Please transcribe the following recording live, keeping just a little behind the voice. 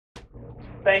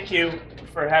Thank you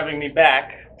for having me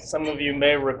back. Some of you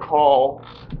may recall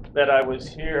that I was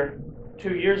here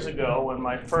 2 years ago when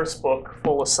my first book,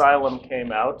 Full Asylum,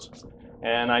 came out,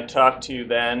 and I talked to you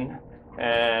then.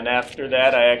 And after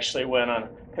that, I actually went on a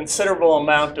considerable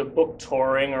amount of book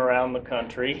touring around the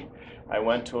country. I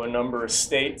went to a number of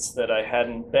states that I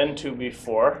hadn't been to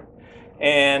before.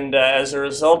 And as a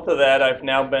result of that, I've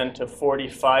now been to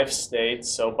 45 states,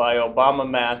 so by Obama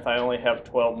math, I only have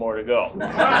 12 more to go.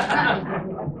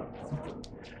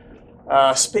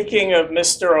 Speaking of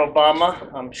Mr.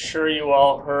 Obama, I'm sure you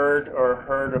all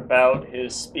heard about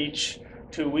his speech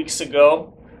 2 weeks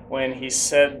ago when he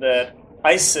said that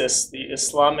ISIS, the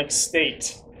Islamic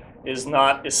State, is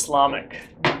not Islamic.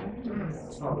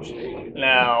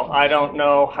 Now, I don't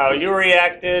know how you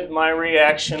reacted. My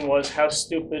reaction was, how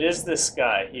stupid is this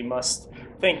guy? He must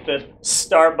think that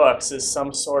Starbucks is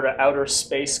some sort of outer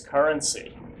space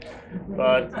currency.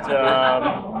 But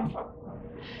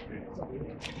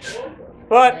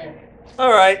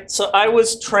all right, so I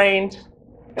was trained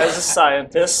as a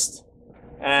scientist,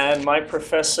 and my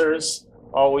professors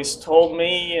always told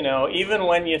me, even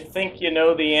when you think you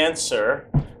know the answer,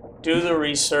 do the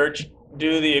research,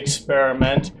 do the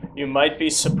experiment. You might be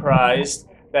surprised.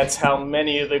 That's how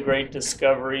many of the great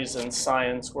discoveries in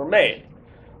science were made.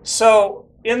 So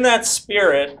in that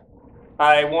spirit,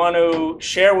 I want to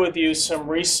share with you some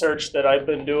research that I've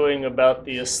been doing about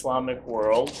the Islamic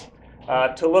world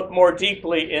to look more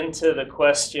deeply into the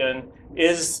question,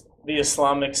 is the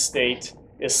Islamic State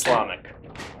Islamic?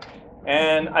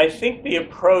 And I think the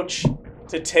approach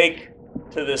to take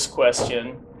to this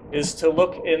question is to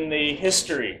look in the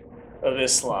history of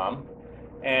Islam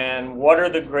and what are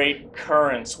the great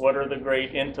currents, what are the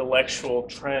great intellectual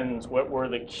trends, what were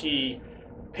the key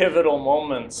pivotal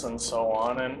moments and so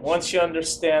on. And once you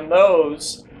understand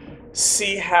those,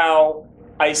 see how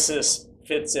ISIS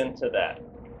fits into that.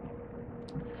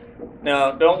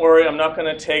 Now, don't worry, I'm not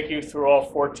going to take you through all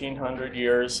 1,400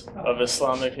 years of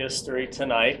Islamic history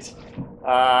tonight.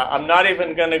 I'm not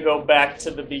even going to go back to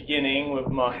the beginning with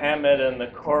Muhammad and the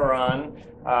Quran.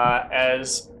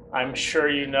 As I'm sure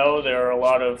you know, there are a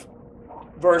lot of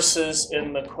verses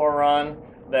in the Quran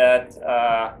that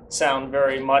sound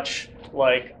very much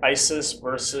like ISIS,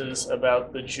 verses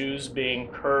about the Jews being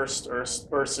cursed, or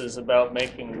verses about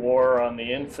making war on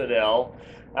the infidel.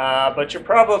 But you're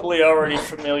probably already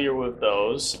familiar with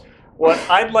those. What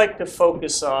I'd like to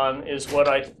focus on is what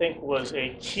I think was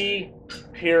a key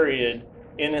period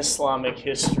in Islamic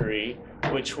history,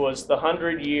 which was the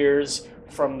 100 years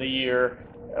from the year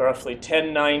roughly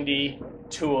 1090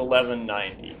 to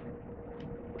 1190.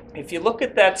 If you look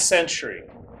at that century,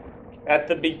 at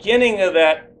the beginning of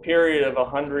that period of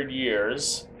 100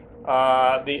 years,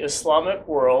 the Islamic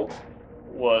world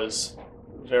was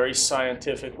very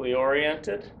scientifically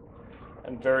oriented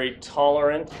and very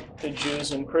tolerant to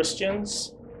Jews and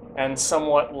Christians, and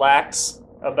somewhat lax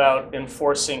about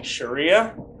enforcing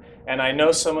Sharia. And I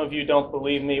know some of you don't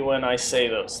believe me when I say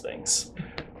those things.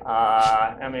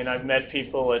 I've met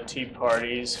people at tea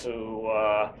parties who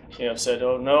said,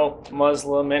 oh, no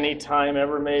Muslim anytime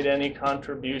ever made any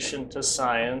contribution to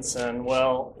science. And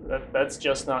well, that's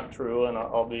just not true, and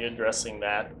I'll be addressing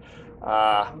that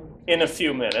in a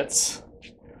few minutes.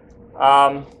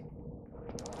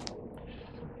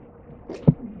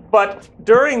 But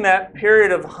during that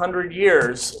period of 100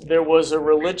 years, there was a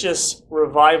religious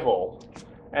revival.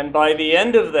 And by the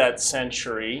end of that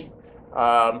century,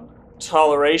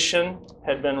 toleration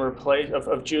had been replaced,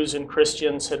 of Jews and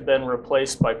Christians had been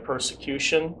replaced by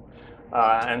persecution,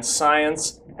 and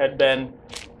science had been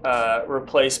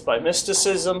replaced by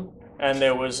mysticism, and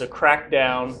there was a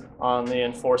crackdown on the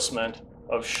enforcement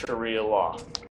of Sharia law.